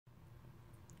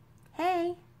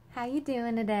How you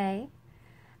doing today?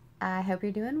 I hope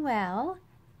you're doing well,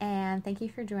 and thank you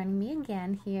for joining me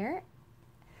again here.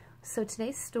 So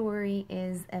today's story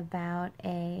is about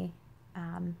a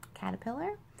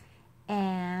caterpillar,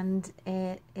 and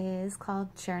it is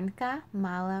called Črnka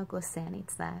mala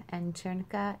gosenica, and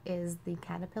Črnka is the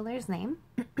caterpillar's name.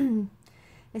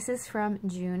 This is from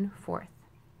June 4th.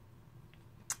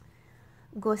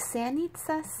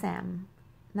 Gosenica sem.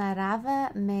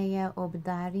 Narava me je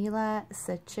obdarila s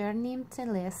črnim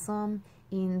telesom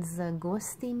in z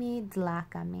gostimi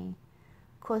dlakami.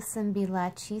 Ko sem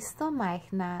bila čisto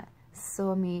majhna,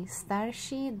 so mi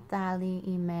starši dali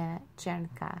ime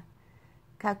Črnka.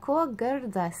 Kako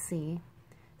grda si,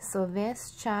 so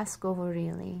ves čas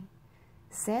govorili.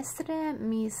 Sestre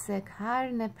mi se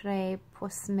kar naprej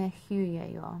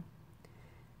posmehujejo.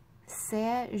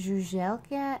 Vse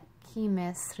žuželke, ki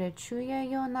me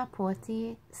srečujejo na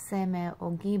poti, se me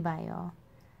ogibajo.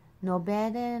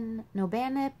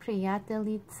 Nobene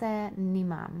prijateljice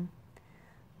nimam.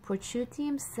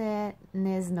 Počutim se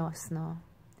neznosno.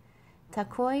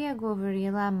 Tako je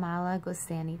govorila mala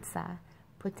gosenica,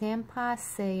 potem pa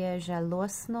se je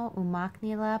žalostno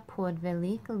umaknila pod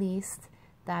velik list,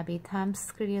 da bi tam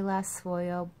skrila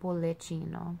svojo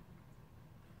bolečino.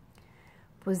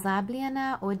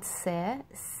 Pozabljena od vse,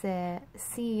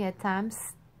 si je tam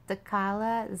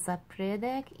stakala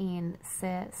zapredek in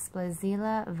se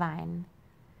splazila ven.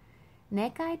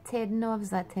 Nekaj tednov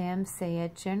zatem se je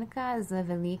Črnka z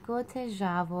veliko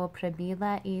težavo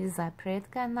prebila iz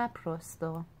zapredka na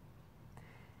prosto.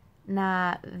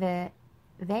 Na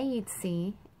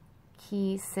vejici,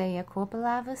 ki se je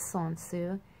kopala v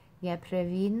soncu, je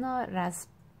previdno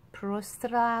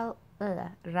razprostrla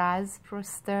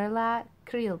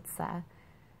krilca.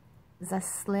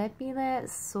 Zaslepile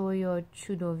so jo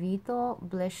čudovito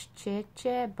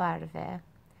bleščeče barve.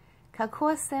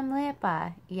 Kako sem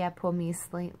lepa, je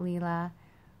pomislila.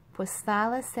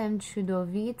 Postala sem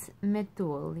čudovit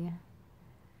metulj.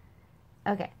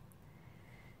 Okay.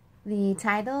 The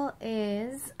title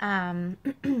is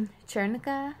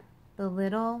Črnka, the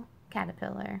Little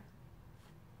Caterpillar.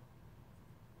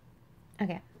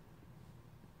 Okay.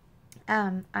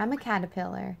 I'm a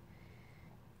caterpillar.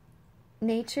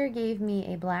 Nature gave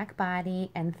me a black body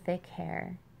and thick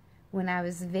hair. When I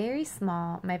was very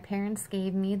small, my parents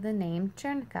gave me the name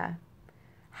Črnka.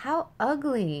 How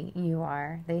ugly you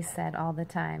are, they said all the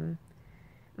time.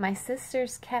 My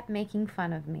sisters kept making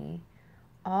fun of me.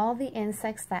 All the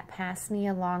insects that pass me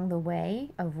along the way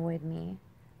avoid me.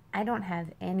 I don't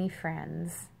have any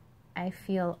friends. I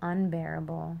feel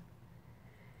unbearable.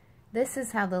 This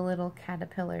is how the little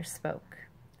caterpillar spoke,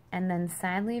 and then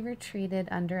sadly retreated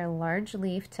under a large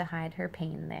leaf to hide her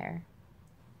pain there.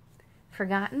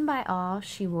 Forgotten by all,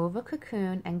 she wove a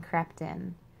cocoon and crept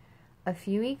in. A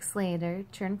few weeks later,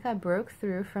 Črnka broke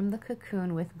through from the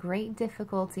cocoon with great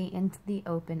difficulty into the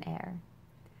open air.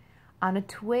 On a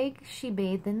twig, she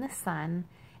bathed in the sun,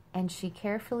 and she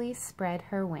carefully spread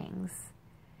her wings.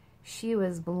 She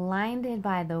was blinded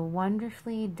by the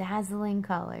wonderfully dazzling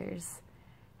colors.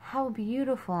 How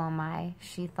beautiful am I,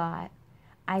 she thought.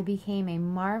 I became a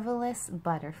marvelous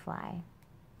butterfly.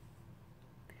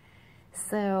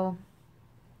 So,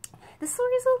 the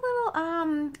story's a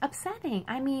little upsetting.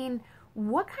 I mean,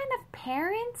 what kind of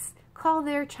parents call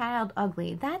their child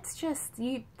ugly? That's just,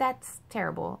 that's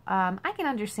terrible. I can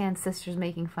understand sisters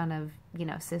making fun of,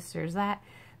 sisters. That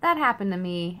happened to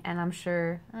me, and I'm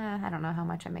sure, I don't know how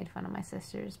much I made fun of my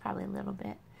sisters, probably a little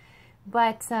bit.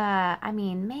 But, I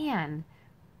mean, man,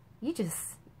 you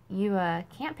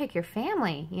can't pick your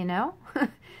family,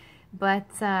 But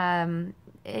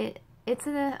it's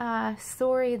a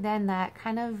story then that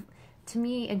kind of, to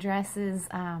me, addresses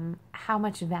how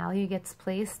much value gets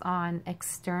placed on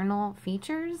external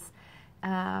features,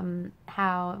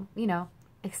 how,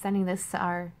 extending this to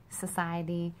our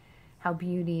society, how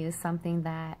beauty is something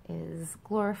that is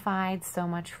glorified so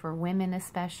much for women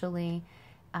especially,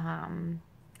 and,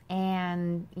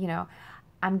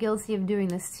 I'm guilty of doing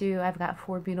this too. I've got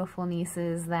 4 beautiful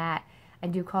nieces that I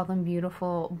do call them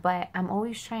beautiful, but I'm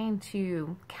always trying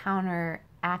to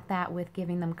counteract that with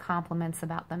giving them compliments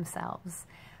about themselves,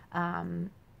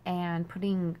 and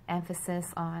putting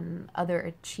emphasis on other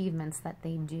achievements that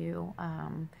they do.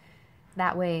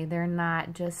 That way they're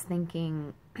not just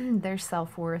thinking their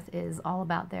self-worth is all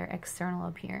about their external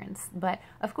appearance. But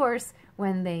of course,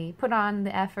 when they put on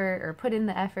the effort or put in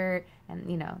the effort and,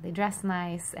 they dress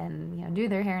nice and, do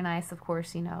their hair nice, of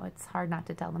course, it's hard not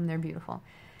to tell them they're beautiful.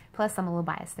 Plus, I'm a little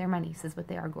biased. They're my nieces, but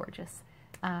they are gorgeous.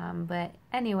 But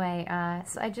anyway,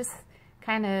 so I just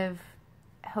kind of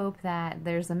hope that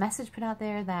there's a message put out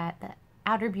there that the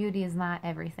outer beauty is not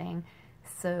everything.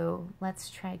 So let's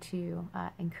try to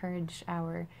encourage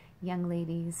our young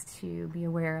ladies to be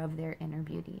aware of their inner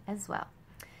beauty as well.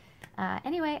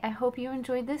 Anyway, I hope you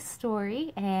enjoyed this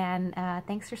story, and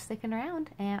thanks for sticking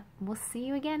around, and we'll see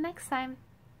you again next time.